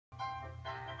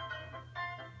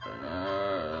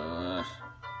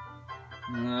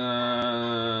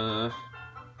Uh,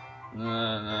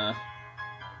 uh,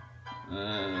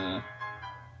 uh.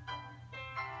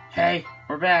 Hey,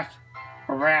 we're back.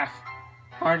 We're back.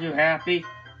 Aren't you happy?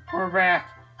 We're back.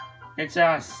 It's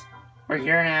us. We're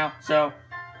here now, so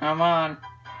come on.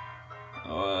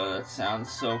 Oh, that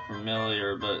sounds so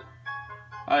familiar, but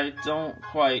I don't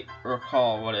quite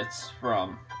recall what it's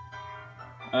from.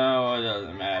 Oh, it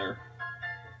doesn't matter.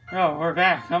 No, we're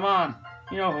back. Come on.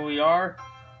 You know who we are.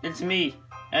 It's me.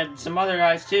 And some other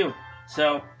guys, too.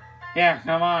 So, yeah,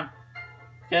 come on.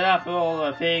 Get up,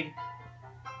 little pig.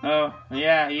 Oh,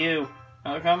 yeah, you.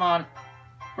 Oh, come on.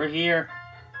 We're here.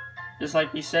 Just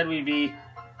like we said we'd be.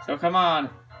 So come on.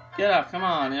 Get up, come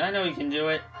on. I know you can do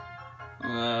it.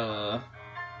 That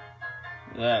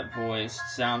voice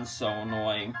sounds so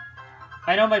annoying.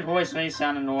 I know my voice may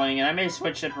sound annoying, and I may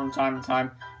switch it from time to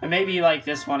time, but maybe like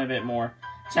this one a bit more.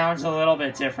 Sounds a little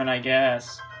bit different, I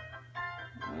guess.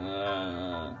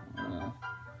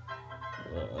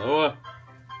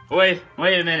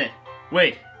 Wait a minute.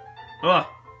 Wait.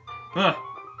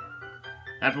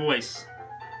 That voice.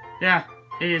 Yeah,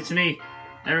 it's me.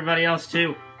 Everybody else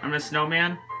too. I'm a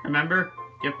snowman, remember?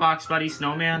 Giftbox Buddy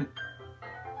Snowman.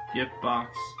 Giftbox.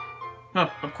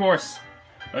 Oh, of course.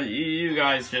 You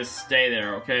guys just stay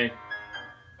there, okay?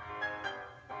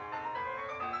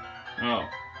 Oh.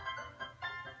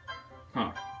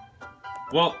 Huh.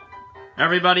 Well,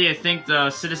 everybody, I think the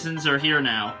citizens are here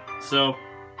now. So,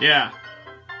 yeah.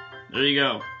 There you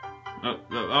go.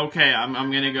 Okay, I'm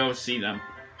gonna go see them.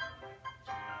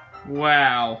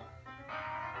 Wow.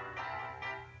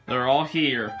 They're all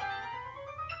here.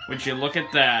 Would you look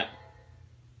at that?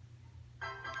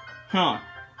 Huh.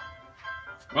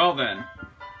 Well then.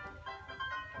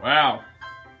 Wow.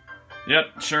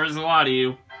 Yep, sure is a lot of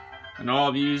you. And all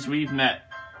of yous we've met.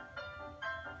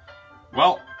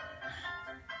 Well,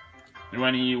 do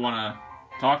any of you want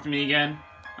to talk to me again?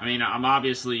 I mean, I'm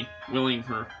obviously willing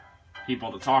for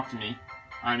people to talk to me.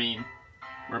 I mean,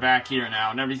 we're back here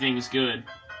now and everything's good.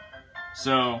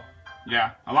 So,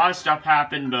 yeah, a lot of stuff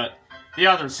happened, but the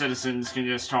other citizens can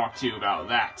just talk to you about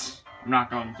that. I'm not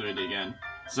going through it again.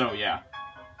 So, yeah.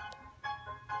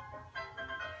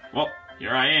 Well,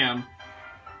 here I am.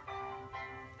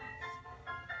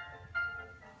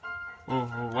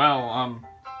 Well,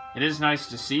 it is nice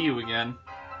to see you again.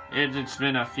 It's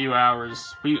been a few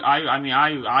hours.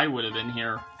 I would have been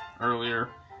here earlier.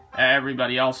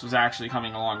 Everybody else was actually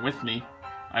coming along with me.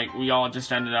 We all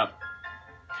just ended up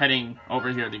heading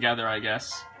over here together, I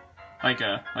guess. Like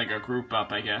a group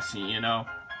up, I guess, you know.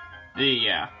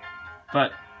 Yeah.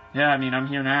 But, yeah, I mean, I'm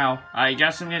here now. I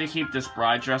guess I'm gonna keep this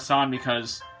bride dress on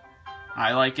because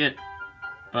I like it.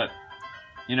 But,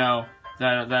 you know,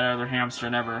 that other hamster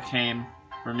never came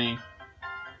for me.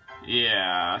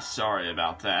 Yeah, sorry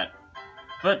about that.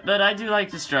 But I do like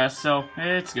this dress, so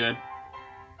it's good.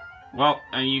 Well,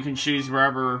 you can choose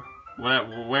wherever,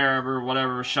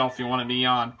 whatever shelf you want to be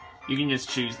on. You can just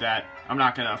choose that. I'm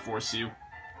not gonna force you.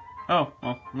 Oh,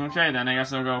 well, okay then. I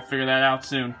guess I'll go figure that out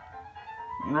soon.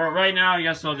 Right now, I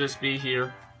guess I'll just be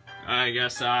here. I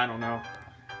guess, I don't know.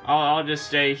 I'll just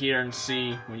stay here and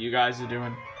see what you guys are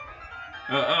doing.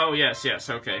 Oh, yes,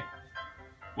 okay.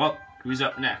 Well, who's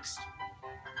up next?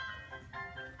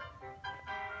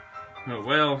 Oh,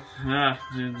 well,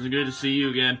 it's good to see you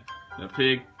again. The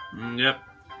pig, yep.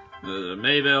 The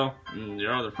Maybell, and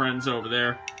your other friends over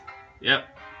there. Yep.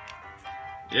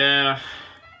 Yeah,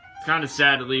 it's kind of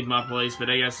sad to leave my place,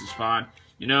 but I guess it's fine.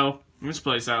 You know, this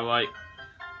place I like.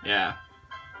 Yeah.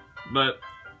 But,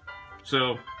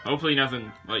 so, hopefully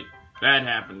nothing, like, bad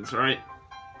happens, right?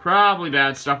 Probably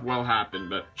bad stuff will happen,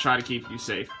 but try to keep you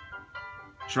safe.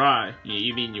 Try?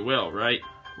 You mean you will, right?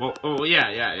 Well, oh,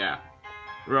 yeah.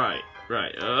 Right.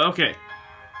 Okay.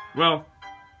 Well,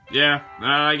 yeah,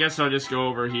 I guess I'll just go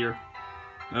over here.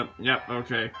 Yep,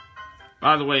 okay.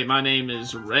 By the way, my name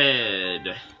is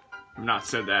Red. I've not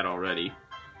said that already.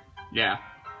 Yeah.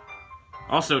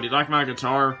 Also, do you like my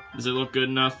guitar? Does it look good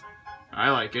enough?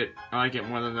 I like it. I like it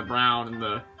more than the brown and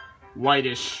the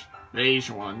whitish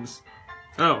beige ones.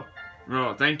 Oh,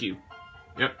 thank you.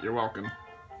 Yep, you're welcome.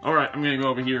 Alright, I'm gonna go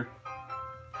over here.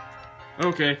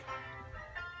 Okay.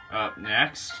 Up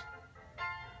next.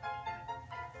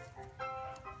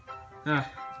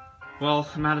 Well,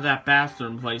 I'm out of that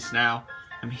bathroom place now.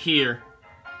 I'm here.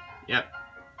 Yep.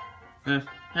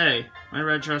 Hey, my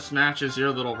red dress matches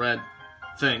your little red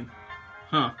thing.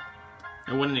 Huh.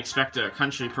 I wouldn't expect a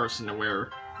country person to wear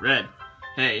red.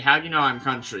 Hey, how do you know I'm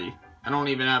country? I don't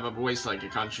even have a voice like a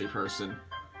country person.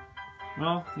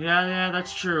 Well, yeah,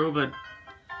 that's true, but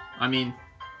I mean,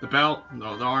 the belt,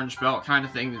 the orange belt kind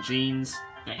of thing, the jeans,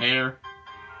 the hair.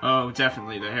 Oh,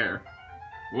 definitely the hair.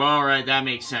 Well, alright, that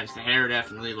makes sense. The hair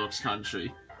definitely looks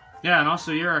country. Yeah, and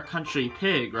also you're a country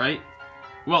pig, right?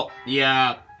 Well,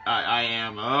 yeah, I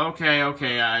am. Okay,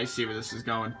 I see where this is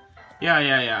going.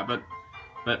 Yeah, but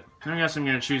I guess I'm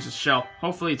gonna choose a shelf.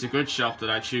 Hopefully it's a good shelf that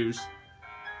I choose.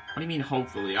 What do you mean,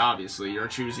 hopefully? Obviously, you're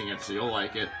choosing it, so you'll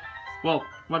like it. Well,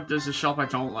 what does a shelf I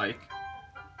don't like?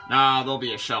 Nah, there'll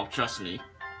be a shelf, trust me.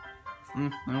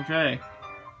 Okay.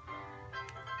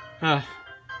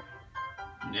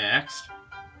 Next.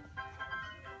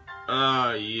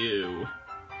 You.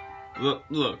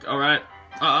 Look, alright.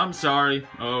 I'm sorry,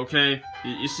 okay?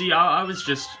 You see, I was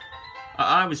just...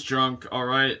 I was drunk,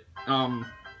 alright?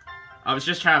 I was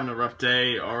just having a rough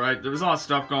day, alright? There was a lot of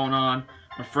stuff going on.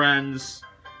 My friends,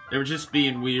 they were just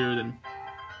being weird, and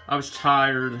I was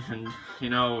tired, and, you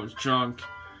know, I was drunk.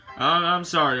 I'm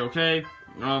sorry, okay?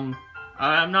 I'm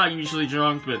not usually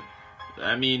drunk, but,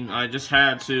 I mean, I just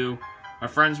had to. My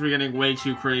friends were getting way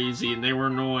too crazy, and they were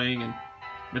annoying, and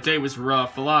my day was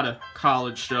rough. A lot of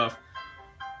college stuff.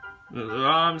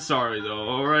 I'm sorry, though,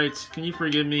 alright? Can you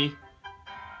forgive me?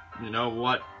 You know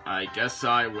what? I guess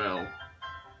I will.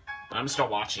 I'm still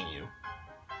watching you.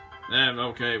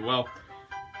 Okay, well,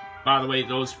 by the way,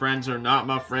 those friends are not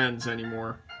my friends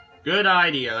anymore. Good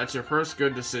idea. That's your first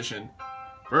good decision.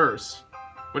 First?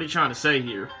 What are you trying to say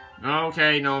here?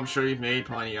 Okay, no, I'm sure you've made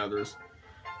plenty others.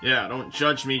 Yeah, don't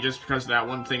judge me just because of that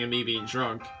one thing of me being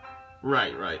drunk.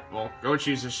 Right. Well, go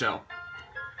choose a shell.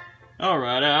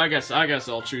 Alright, I guess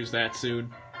I'll choose that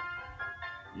soon.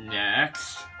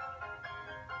 Next.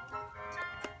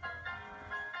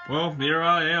 Well, here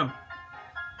I am.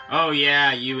 Oh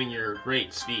yeah, you and your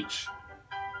great speech.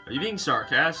 Are you being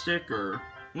sarcastic, or...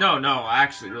 No, I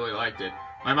actually really liked it.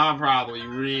 My mom probably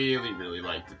really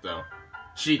liked it, though.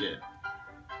 She did.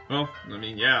 Well,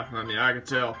 yeah, I could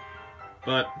tell.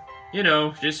 But, you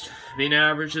know, just being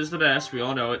average is the best, we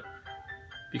all know it.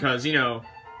 Because, you know,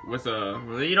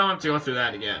 you don't have to go through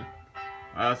that again.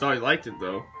 I thought you liked it,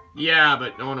 though. Yeah,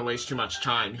 but I don't want to waste too much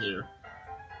time here.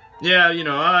 Yeah, you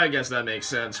know, I guess that makes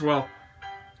sense. Well,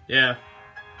 yeah.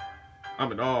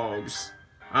 I'm a dogs.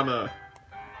 I'm a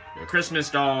Christmas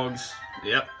dogs.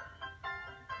 Yep.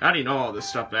 How do you know all this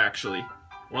stuff, actually?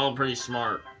 Well, I'm pretty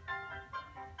smart.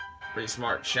 Pretty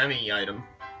smart Shemmy item.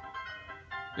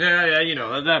 Yeah, you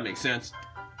know, that makes sense.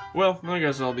 Well, I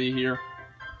guess I'll be here.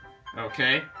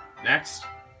 Okay, next.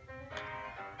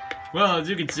 Well, as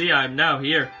you can see, I'm now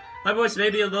here. My voice may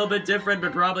be a little bit different,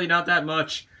 but probably not that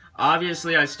much.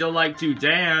 Obviously, I still like to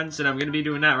dance, and I'm going to be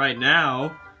doing that right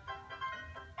now.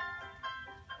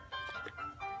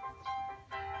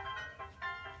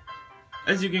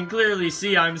 As you can clearly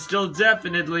see, I'm still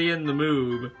definitely in the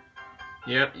move.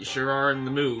 Yep, you sure are in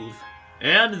the move.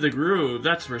 And the groove,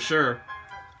 that's for sure.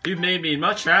 You've made me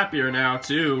much happier now,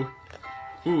 too.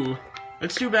 Ooh,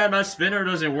 it's too bad my spinner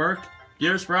doesn't work.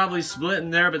 Gear's probably split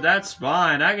in there, but that's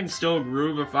fine. I can still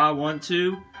groove if I want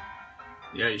to.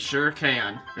 Yeah, you sure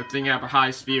can. Good thing you have a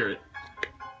high spirit.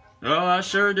 Oh, I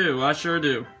sure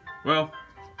do. Well,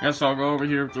 guess I'll go over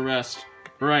here with the rest.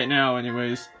 For right now,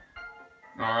 anyways.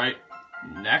 Alright,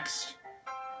 next.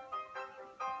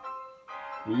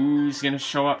 Who's gonna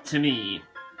show up to me?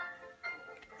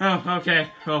 Oh,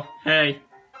 okay. Well, hey.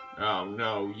 Oh,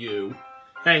 no, you.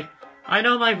 Hey, I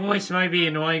know my voice might be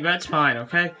annoying, but it's fine,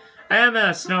 okay? I am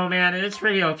a snowman, and it's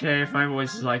pretty okay if my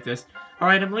voice is like this.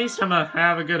 Alright, at least I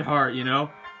have a good heart, you know?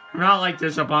 I'm not like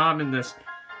there's a bomb in this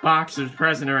box of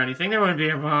present or anything. There wouldn't be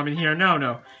a bomb in here.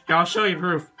 No. Yeah, I'll show you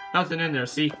proof. Nothing in there,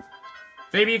 see?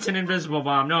 Maybe it's an invisible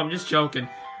bomb. No, I'm just joking.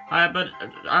 But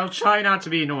I'll try not to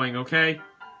be annoying, okay?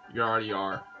 You already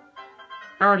are.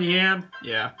 I already am?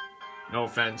 Yeah. No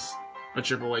offense. But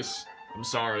your voice, I'm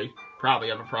sorry. Probably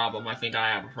have a problem. I think I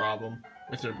have a problem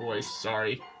with your voice.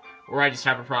 Sorry. Or I just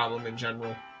have a problem in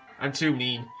general. I'm too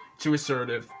mean. Too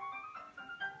assertive.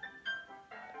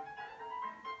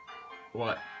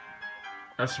 What?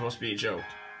 That's supposed to be a joke.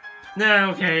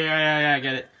 No, okay, yeah, I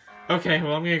get it. Okay,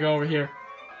 well, I'm gonna go over here.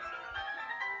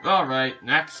 Alright,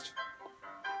 next.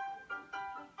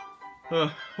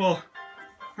 Well,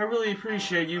 I really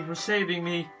appreciate you for saving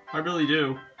me. I really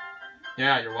do.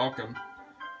 Yeah, you're welcome.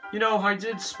 You know, I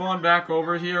did spawn back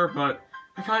over here, but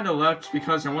I kinda left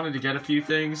because I wanted to get a few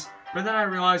things, but then I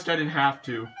realized I didn't have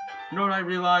to. You know what I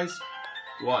realized?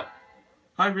 What?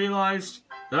 I realized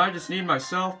that I just need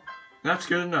myself. That's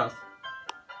good enough.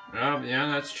 Yeah,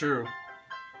 that's true.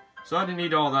 So I didn't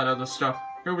need all that other stuff.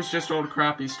 It was just old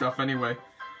crappy stuff anyway.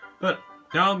 But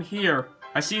now I'm here.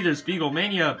 I see there's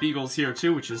Beaglemania Beagles here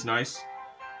too, which is nice.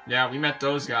 Yeah, we met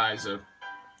those guys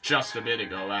just a bit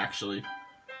ago, actually.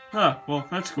 Huh, well,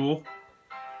 that's cool.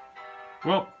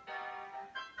 Well,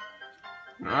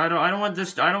 I don't want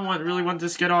this. I don't really want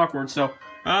this to get awkward. So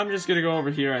I'm just gonna go over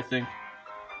here. I think.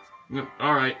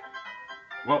 All right.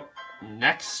 Well,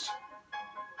 next.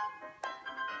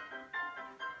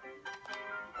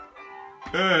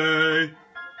 Hey.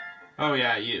 Oh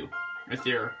yeah, you with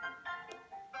your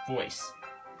voice.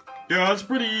 Yeah, it's a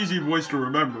pretty easy voice to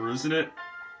remember, isn't it?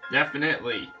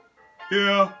 Definitely.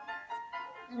 Yeah.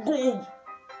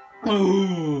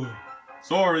 Oh.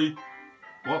 Sorry.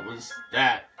 What was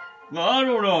that? I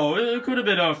don't know. It could have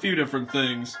been a few different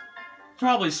things.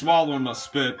 Probably swallowing my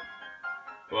spit.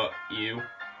 But you?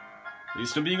 At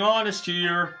least I'm being honest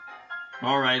here.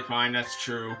 Alright, fine, that's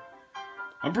true.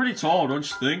 I'm pretty tall, don't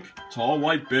you think? Tall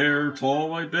white bear, tall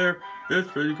white bear. It's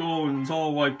pretty cool and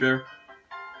tall white bear.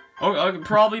 Oh, I'm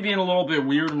probably being a little bit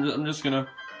weird. I'm just gonna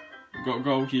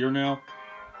go here now.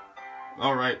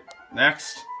 Alright,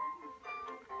 next.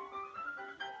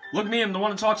 Look, me, I'm the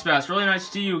one that talks fast. Really nice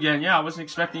to see you again. Yeah, I wasn't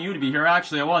expecting you to be here.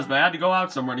 Actually, I was, but I had to go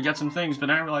out somewhere to get some things, but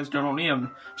I realized I don't need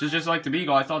them. Just like the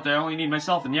beagle, I thought that I only need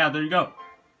myself, and yeah, there you go.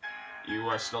 You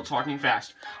are still talking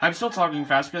fast. I'm still talking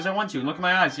fast because I want to. Look at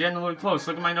my eyes. You're getting a little close.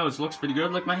 Look at my nose. It looks pretty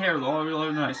good. Look at my hair. All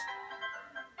really nice.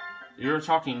 You're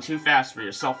talking too fast for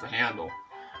yourself to handle.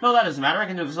 No, that doesn't matter. I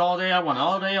can do this all day I want.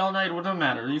 All day, all night. It doesn't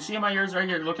matter. You see my ears right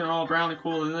here looking all brown and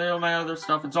cool. And all my other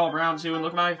stuff, it's all brown too. And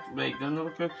look at my vape.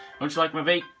 Don't you like my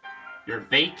vape? Your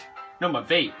vape? No, my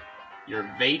vape. Your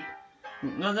vape?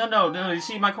 No. You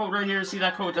see my coat right here? See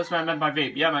that coat? That's what I meant by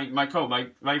vape. Yeah, my coat. My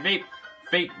vape.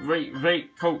 Vape,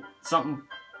 coat, something.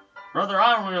 Brother,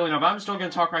 I don't really know, but I'm still gonna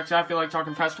talk right because I feel like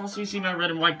talking fast. Also, you see my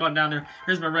red and white button down there?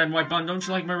 Here's my red and white button. Don't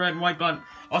you like my red and white button?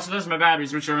 Also, there's my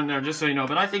batteries, which are in there, just so you know.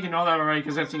 But I think you know that already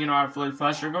because I think you know how to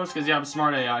flash your ghost because you have a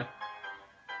smart AI.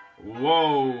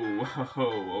 Whoa.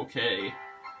 Okay.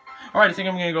 Alright, I think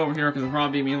I'm gonna go over here because it'll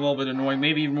probably be a little bit annoying.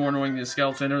 Maybe even more annoying than the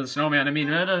skeleton or the snowman. I mean,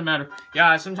 it doesn't matter.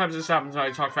 Yeah, sometimes this happens when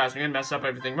I talk fast. I'm gonna mess up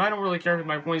everything. But I don't really care if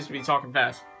my point is to be talking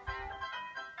fast.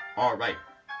 Alright.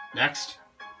 Next.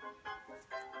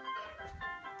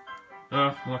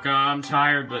 Look, I'm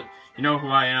tired, but you know who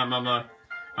I am.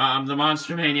 I'm the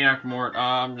Monster Maniac Mort.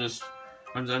 I'm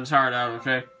tired out,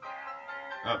 okay?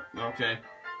 Okay.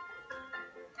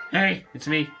 Hey, it's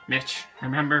me, Mitch.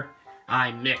 Remember?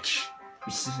 I'm Mitch.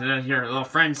 Your little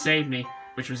friend saved me,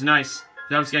 which was nice.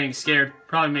 I was getting scared.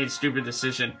 Probably made a stupid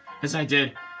decision. Yes, I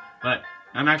did. But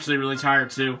I'm actually really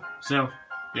tired, too. So,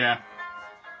 yeah.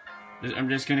 I'm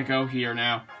just gonna go here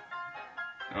now.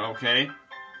 Okay.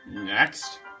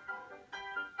 Next.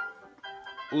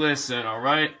 Listen,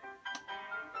 alright?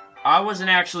 I wasn't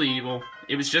actually evil.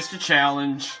 It was just a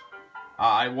challenge.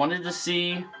 I wanted to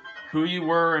see who you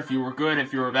were, if you were good,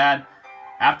 if you were bad.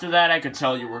 After that, I could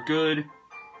tell you were good.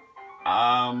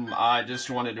 I just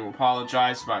wanted to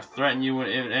apologize if I threatened you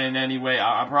in any way.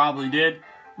 I probably did,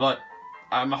 but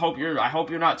I hope you're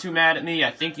not too mad at me.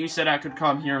 I think you said I could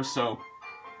come here, so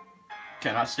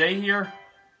can I stay here?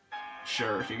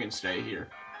 Sure, if you can stay here.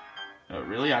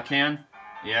 Really, I can?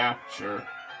 Yeah, sure.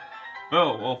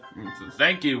 Oh, well,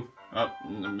 thank you.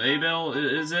 Maybell,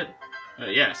 is it?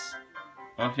 Yes.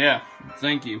 Oh, yeah,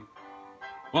 thank you.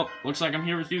 Well, looks like I'm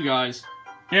here with you guys.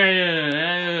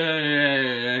 Yeah.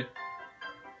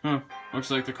 Huh,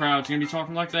 looks like the crowd's gonna be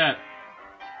talking like that.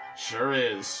 Sure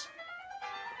is.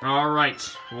 Alright,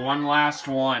 one last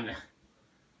one.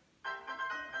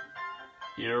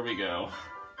 Here we go.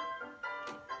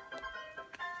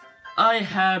 I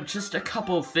have just a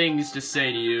couple things to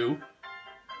say to you.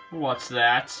 What's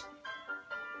that?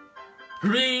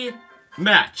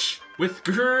 Rematch with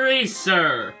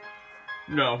Greaser!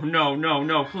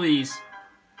 No, please.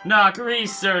 Nah,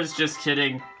 Greaser's just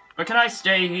kidding. But can I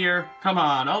stay here? Come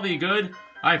on, I'll be good.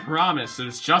 I promise,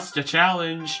 it's just a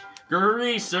challenge.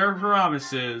 Greaser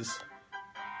promises.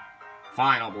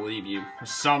 Fine, I'll believe you. For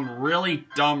some really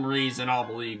dumb reason, I'll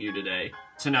believe you today.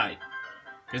 Tonight.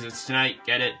 Because it's tonight,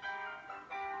 get it?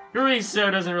 Greaser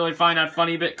doesn't really find that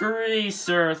funny, but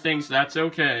Greaser thinks that's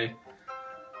okay.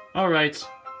 Alright.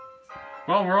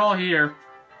 Well, we're all here.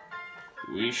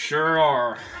 We sure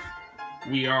are.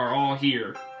 We are all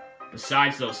here.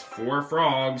 Besides those 4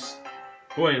 frogs.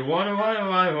 Wait, what?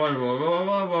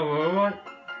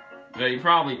 You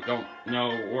probably don't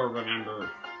know or remember.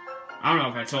 I don't know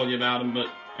if I told you about them, but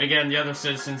again, the other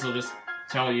citizens will just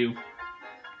tell you.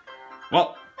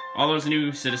 Well, all those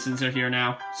new citizens are here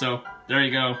now, so there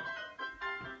you go.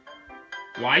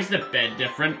 Why is the bed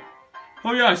different?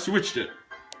 Oh yeah, I switched it.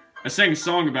 I sang a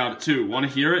song about it too. Want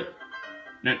to hear it?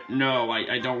 No,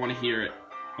 I don't want to hear it.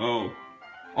 Oh.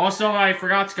 Also, I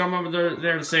forgot to come over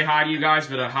there to say hi to you guys,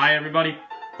 but hi everybody.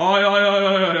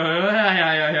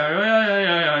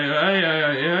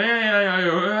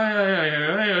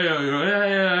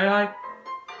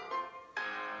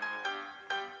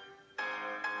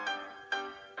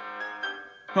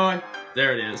 Hi.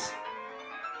 There it is.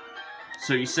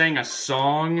 So you sang a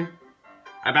song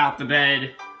about the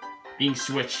bed being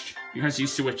switched because you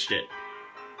switched it.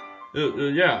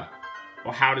 Yeah.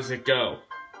 Well, how does it go?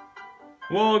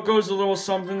 Well, it goes a little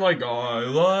something like, I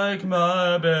like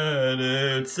my bed,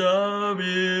 it's a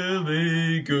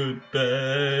really good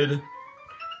bed.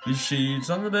 The sheets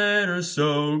on the bed are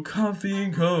so comfy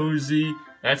and cozy.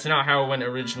 That's not how it went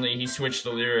originally. He switched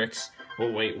the lyrics. Oh,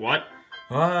 wait, what?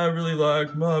 I really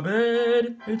like my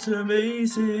bed, it's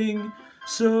amazing,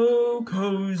 so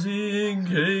cozy and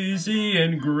crazy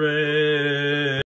and great.